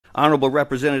Honorable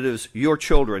Representatives, your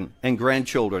children and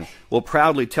grandchildren will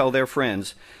proudly tell their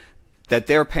friends that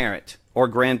their parent or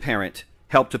grandparent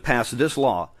helped to pass this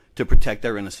law to protect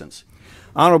their innocence.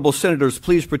 Honorable Senators,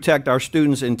 please protect our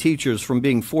students and teachers from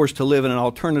being forced to live in an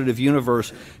alternative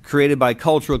universe created by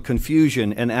cultural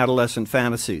confusion and adolescent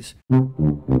fantasies.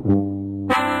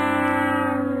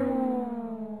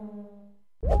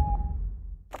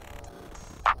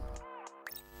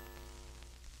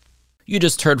 You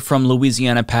just heard from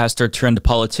Louisiana pastor turned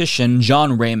politician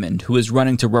John Raymond, who is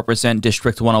running to represent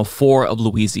District 104 of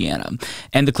Louisiana.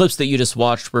 And the clips that you just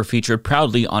watched were featured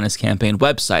proudly on his campaign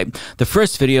website. The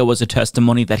first video was a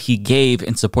testimony that he gave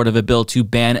in support of a bill to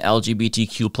ban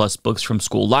LGBTQ+ books from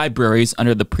school libraries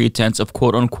under the pretense of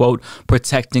quote-unquote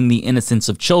protecting the innocence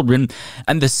of children.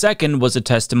 And the second was a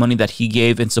testimony that he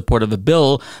gave in support of a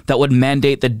bill that would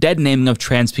mandate the dead naming of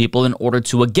trans people in order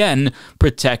to, again,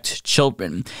 protect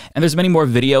children. And there's many more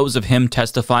videos of him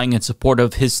testifying in support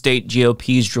of his state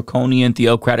GOP's draconian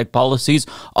theocratic policies,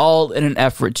 all in an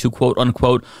effort to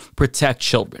quote-unquote protect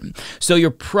children. So you're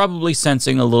probably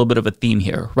sensing a little bit of a theme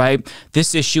here, right?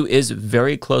 This issue is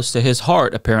very close to his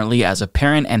heart, apparently, as a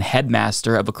parent and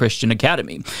headmaster of a Christian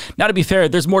academy. Now, to be fair,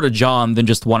 there's more to John than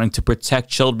just wanting to protect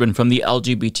children from the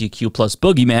LGBTQ+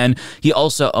 boogeyman. He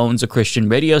also owns a Christian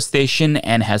radio station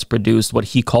and has produced what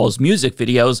he calls music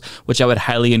videos, which I would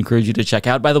highly encourage you to check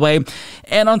out, by the way.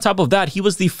 And on top of that, he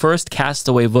was the first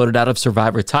castaway voted out of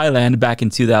Survivor Thailand back in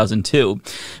 2002.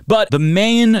 But the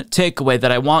main takeaway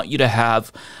that I want you to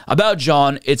have about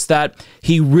John, it's that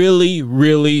he really,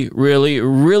 really, really,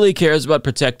 really cares about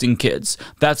protecting kids.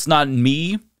 That's not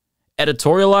me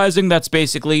editorializing. That's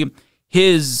basically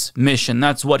his mission.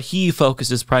 That's what he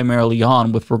focuses primarily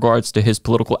on with regards to his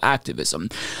political activism.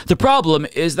 The problem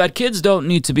is that kids don't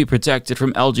need to be protected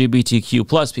from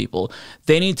LGBTQ+ people.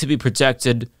 They need to be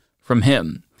protected from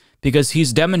him, because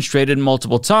he's demonstrated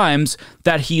multiple times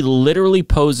that he literally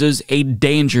poses a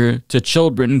danger to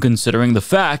children, considering the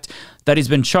fact that he's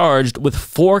been charged with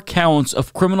 4 counts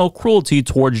of criminal cruelty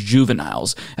towards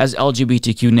juveniles. As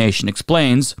LGBTQ Nation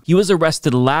explains, he was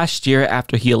arrested last year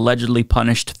after he allegedly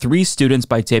punished 3 students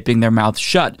by taping their mouths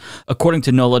shut. According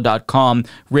to NOLA.com,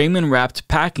 Raymond wrapped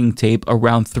packing tape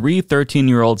around 3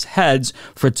 13-year-olds' heads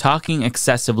for talking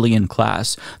excessively in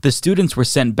class. The students were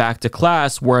sent back to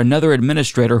class, where another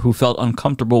administrator who felt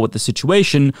uncomfortable with the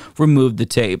situation removed the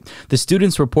tape. The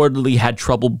students reportedly had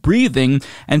trouble breathing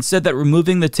and said that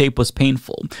removing the tape was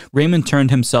painful. Raymond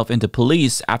turned himself into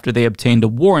police after they obtained a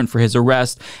warrant for his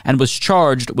arrest and was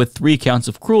charged with 3 counts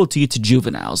of cruelty to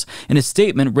juveniles. In a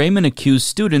statement, Raymond accused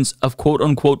students of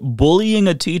quote-unquote bullying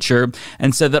a teacher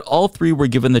and said that all 3 were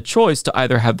given the choice to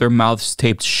either have their mouths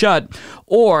taped shut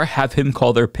or have him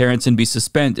call their parents and be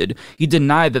suspended. He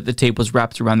denied that the tape was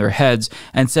wrapped around their heads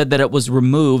and said that it was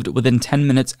removed within 10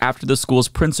 minutes after the school's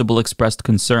principal expressed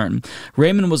concern.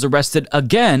 Raymond was arrested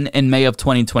again in May of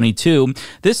 2022,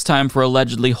 this time for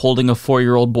allegedly holding a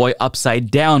 4-year-old boy upside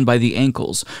down by the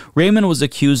ankles. Raymond was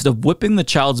accused of whipping the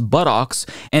child's buttocks,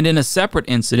 and in a separate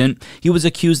incident, he was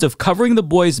accused of covering the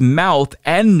boy's mouth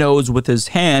and nose with his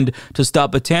hand to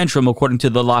stop a tantrum, according to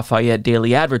the Lafayette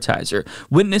Daily Advertiser.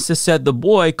 Witnesses said the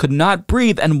boy could not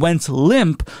breathe and went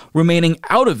limp, remaining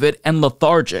out of it and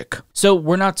lethargic. So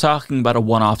we're not talking about a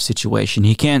one-off situation.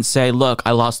 He can't say, look,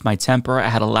 I lost my temper, I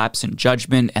had a lapse in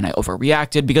judgment, and I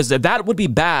overreacted, because that would be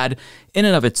bad in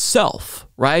and of itself,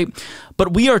 right?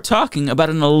 But we are talking about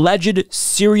an alleged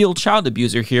serial child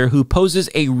abuser here who poses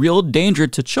a real danger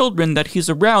to children that he's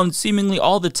around seemingly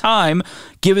all the time,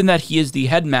 given that he is the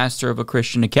headmaster of a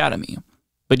Christian academy.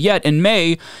 But yet, in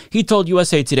May, he told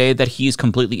USA Today that he's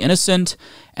completely innocent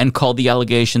and called the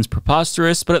allegations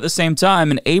preposterous. But at the same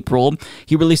time, in April,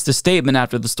 he released a statement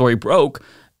after the story broke,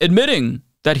 admitting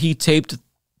that he taped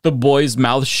the boy's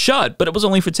mouth shut, but it was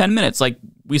only for 10 minutes. Like,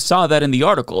 we saw that in the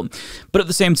article. But at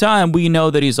the same time, we know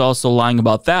that he's also lying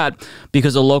about that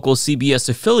because a local CBS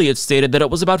affiliate stated that it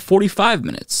was about 45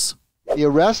 minutes. The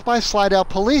arrest by Slidell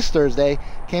police Thursday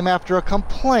came after a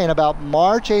complaint about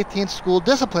March 18th school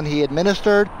discipline he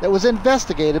administered that was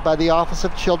investigated by the Office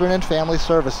of Children and Family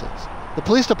Services. The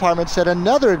police department said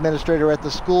another administrator at the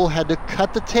school had to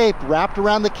cut the tape wrapped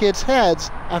around the kids' heads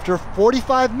after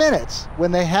 45 minutes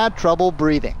when they had trouble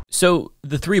breathing. So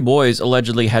the 3 boys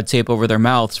allegedly had tape over their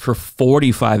mouths for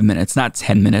 45 minutes, not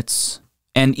 10 minutes.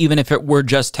 And even if it were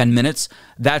just 10 minutes,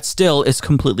 that still is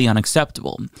completely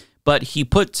unacceptable. But he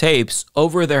put tapes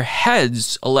over their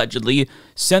heads, allegedly,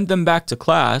 sent them back to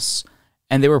class,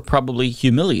 and they were probably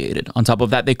humiliated. On top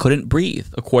of that, they couldn't breathe,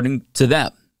 according to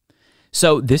them.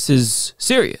 So this is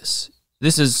serious.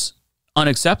 This is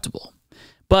unacceptable.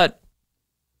 But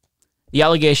The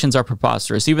allegations are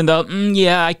preposterous, even though,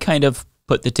 yeah, I kind of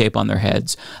put the tape on their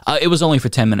heads. It was only for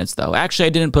 10 minutes, though. Actually, I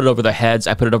didn't put it over their heads.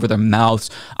 I put it over their mouths.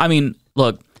 I mean,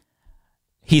 look,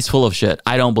 he's full of shit.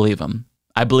 I don't believe him.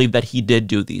 I believe that he did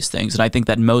do these things, and I think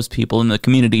that most people in the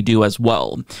community do as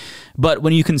well. But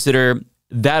when you consider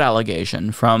that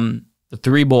allegation from the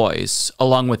 3 boys,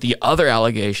 along with the other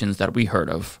allegations that we heard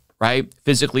of, right?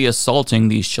 Physically assaulting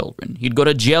these children. He'd go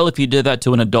to jail if he did that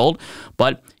to an adult,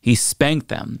 but he spanked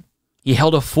them. He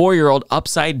held a 4-year-old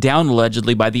upside down,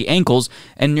 allegedly, by the ankles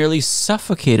and nearly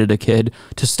suffocated a kid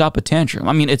to stop a tantrum.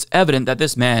 I mean, it's evident that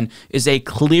this man is a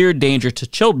clear danger to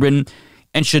children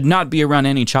and should not be around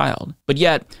any child. But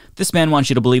yet, this man wants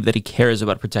you to believe that he cares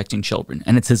about protecting children,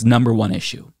 and it's his #1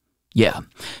 issue. Yeah,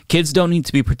 kids don't need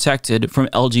to be protected from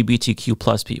LGBTQ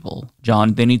plus people,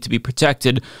 John. They need to be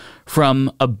protected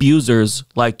from abusers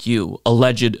like you,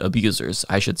 alleged abusers,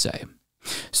 I should say.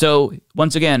 So,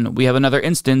 once again, we have another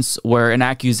instance where an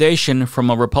accusation from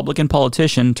a Republican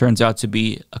politician turns out to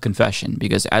be a confession.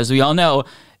 Because as we all know,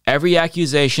 every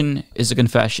accusation is a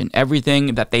confession.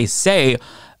 Everything that they say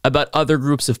about other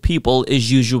groups of people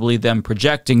is usually them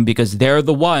projecting, because they're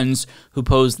the ones who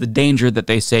pose the danger that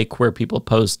they say queer people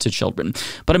pose to children.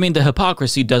 But I mean, the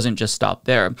hypocrisy doesn't just stop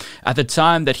there. At the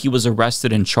time that he was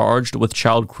arrested and charged with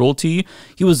child cruelty,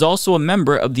 he was also a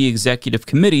member of the executive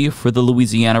committee for the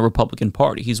Louisiana Republican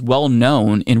Party. He's well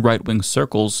known in right-wing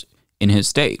circles in his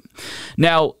state.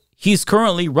 Now, he's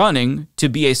currently running to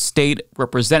be a state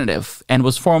representative and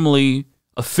was formerly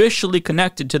officially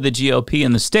connected to the GOP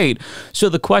in the state. So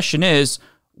the question is,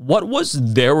 what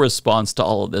was their response to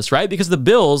all of this, right? Because the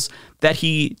bills that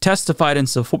he testified in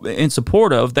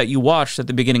support of that you watched at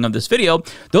the beginning of this video,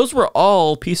 those were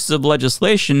all pieces of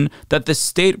legislation that the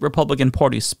state Republican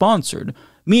Party sponsored,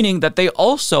 meaning that they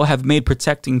also have made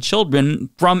protecting children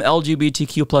from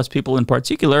LGBTQ plus people in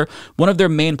particular one of their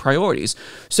main priorities.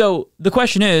 So the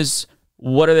question is,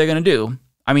 what are they going to do?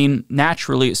 I mean,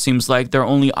 naturally, it seems like their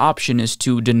only option is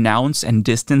to denounce and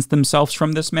distance themselves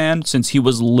from this man, since he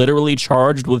was literally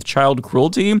charged with child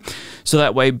cruelty. So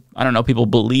that way, I don't know, people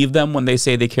believe them when they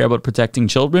say they care about protecting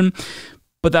children.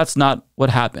 But that's not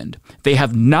what happened. They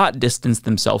have not distanced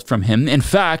themselves from him. In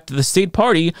fact, the state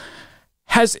party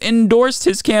has endorsed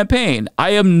his campaign. I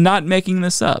am not making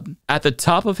this up. At the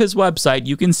top of his website,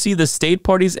 you can see the state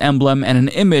party's emblem and an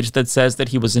image that says that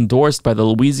he was endorsed by the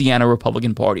Louisiana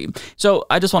Republican Party. So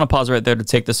I just want to pause right there to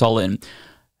take this all in.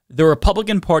 The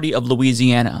Republican Party of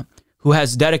Louisiana, who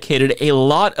has dedicated a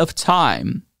lot of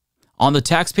time on the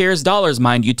taxpayers' dollars,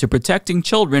 mind you, to protecting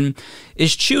children,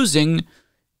 is choosing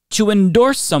to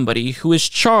endorse somebody who is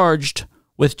charged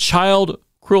with child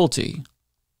cruelty.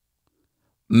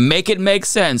 Make it make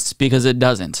sense, because it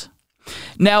doesn't.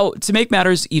 Now, to make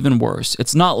matters even worse,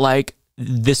 it's not like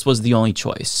this was the only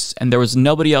choice and there was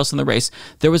nobody else in the race.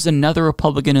 There was another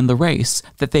Republican in the race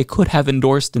that they could have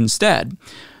endorsed instead.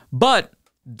 But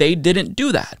they didn't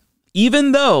do that.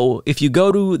 Even though, if you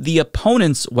go to the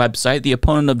opponent's website, the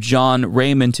opponent of John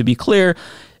Raymond, to be clear,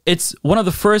 it's one of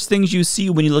the first things you see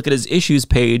when you look at his issues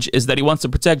page is that he wants to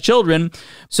protect children.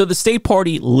 So the state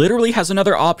party literally has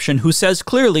another option who says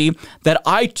clearly that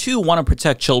I too want to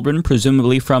protect children,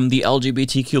 presumably from the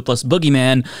LGBTQ plus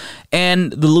boogeyman.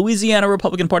 And the Louisiana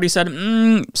Republican Party said,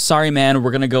 sorry, man,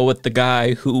 we're going to go with the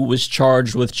guy who was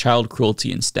charged with child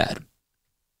cruelty instead.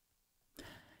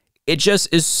 It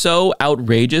just is so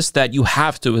outrageous that you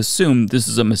have to assume this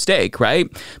is a mistake, right?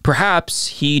 Perhaps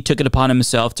he took it upon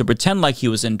himself to pretend like he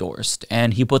was endorsed,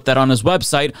 and he put that on his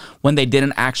website when they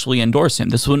didn't actually endorse him.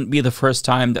 This wouldn't be the first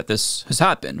time that this has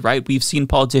happened, right? We've seen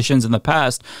politicians in the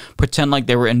past pretend like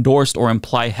they were endorsed or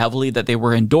imply heavily that they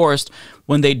were endorsed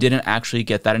when they didn't actually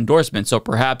get that endorsement. So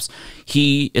perhaps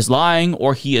he is lying,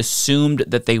 or he assumed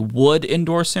that they would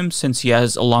endorse him since he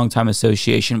has a long-time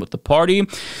association with the party.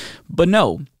 But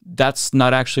no, that's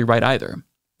not actually right either.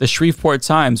 The Shreveport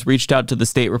Times reached out to the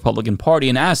state Republican Party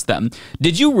and asked them,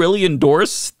 did you really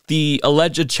endorse the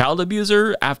alleged child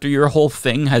abuser after your whole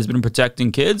thing has been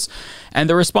protecting kids? And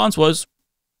the response was,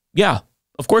 yeah,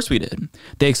 of course we did.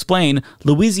 They explain,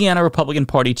 Louisiana Republican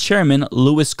Party Chairman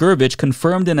Louis Gervich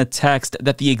confirmed in a text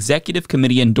that the executive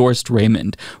committee endorsed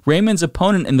Raymond. Raymond's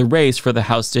opponent in the race for the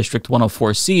House District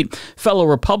 104 seat, fellow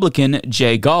Republican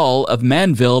Jay Gall of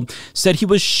Manville, said he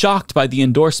was shocked by the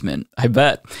endorsement. I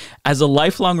bet. As a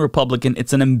lifelong Republican,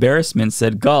 it's an embarrassment,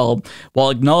 said Gall, while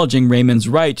acknowledging Raymond's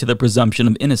right to the presumption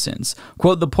of innocence.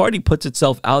 Quote, the party puts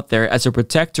itself out there as a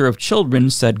protector of children,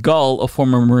 said Gall, a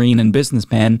former Marine and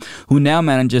businessman, who now now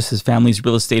manages his family's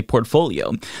real estate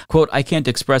portfolio. Quote, I can't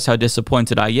express how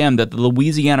disappointed I am that the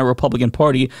Louisiana Republican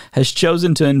Party has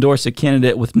chosen to endorse a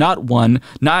candidate with not 1,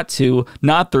 not 2,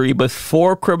 not 3, but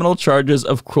 4 criminal charges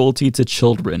of cruelty to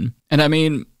children. And I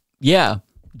mean, yeah,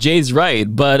 Jay's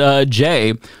right, but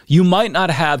Jay, you might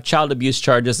not have child abuse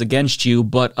charges against you,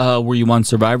 but were you on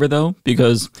Survivor though?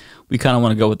 Because we kind of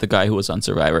want to go with the guy who was on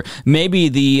Survivor. Maybe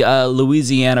the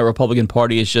Louisiana Republican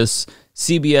Party is just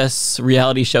CBS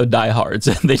reality show diehards.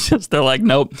 They're like,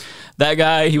 nope, that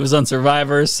guy, he was on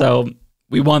Survivor, so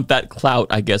we want that clout,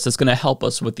 I guess. It's going to help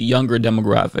us with the younger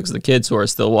demographics, the kids who are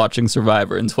still watching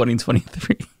Survivor in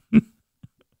 2023.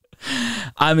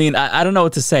 I mean, I don't know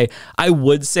what to say. I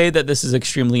would say that this is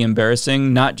extremely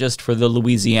embarrassing, not just for the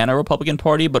Louisiana Republican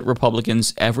Party, but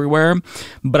Republicans everywhere.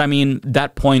 But I mean,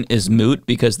 that point is moot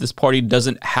because this party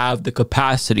doesn't have the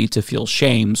capacity to feel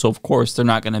shame. So, of course, they're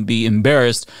not going to be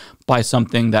embarrassed by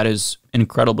something that is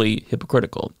incredibly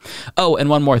hypocritical. Oh,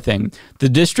 and one more thing. The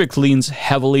district leans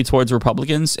heavily towards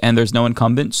Republicans, and there's no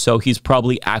incumbent, so he's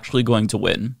probably actually going to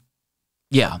win.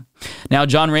 Yeah. Now,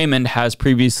 John Raymond has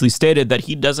previously stated that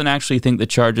he doesn't actually think the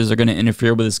charges are going to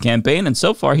interfere with his campaign, and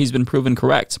so far he's been proven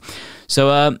correct.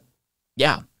 So,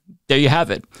 yeah, there you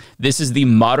have it. This is the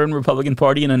modern Republican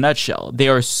Party in a nutshell. They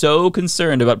are so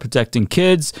concerned about protecting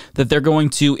kids that they're going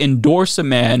to endorse a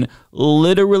man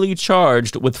literally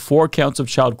charged with 4 counts of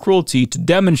child cruelty to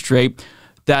demonstrate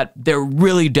that they're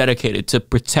really dedicated to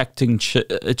protecting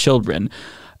children.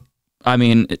 I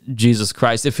mean, Jesus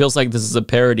Christ, it feels like this is a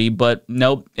parody, but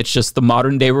nope, it's just the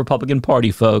modern day Republican Party,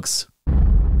 folks.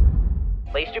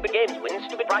 Play stupid games, win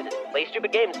stupid prizes. Play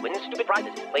stupid games, win stupid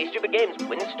prizes. Play stupid games,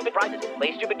 win stupid prizes.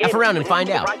 Play stupid games. F around and find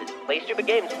out. Play stupid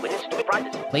games, win stupid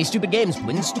prizes. Play stupid games,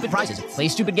 win stupid prizes. Play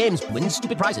stupid games, win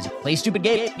stupid prizes. Play stupid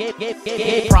game.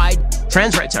 Pride.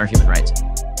 Trans rights are human rights.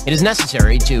 It is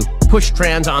necessary to push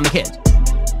trans on the kids.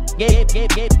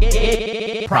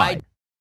 Pride.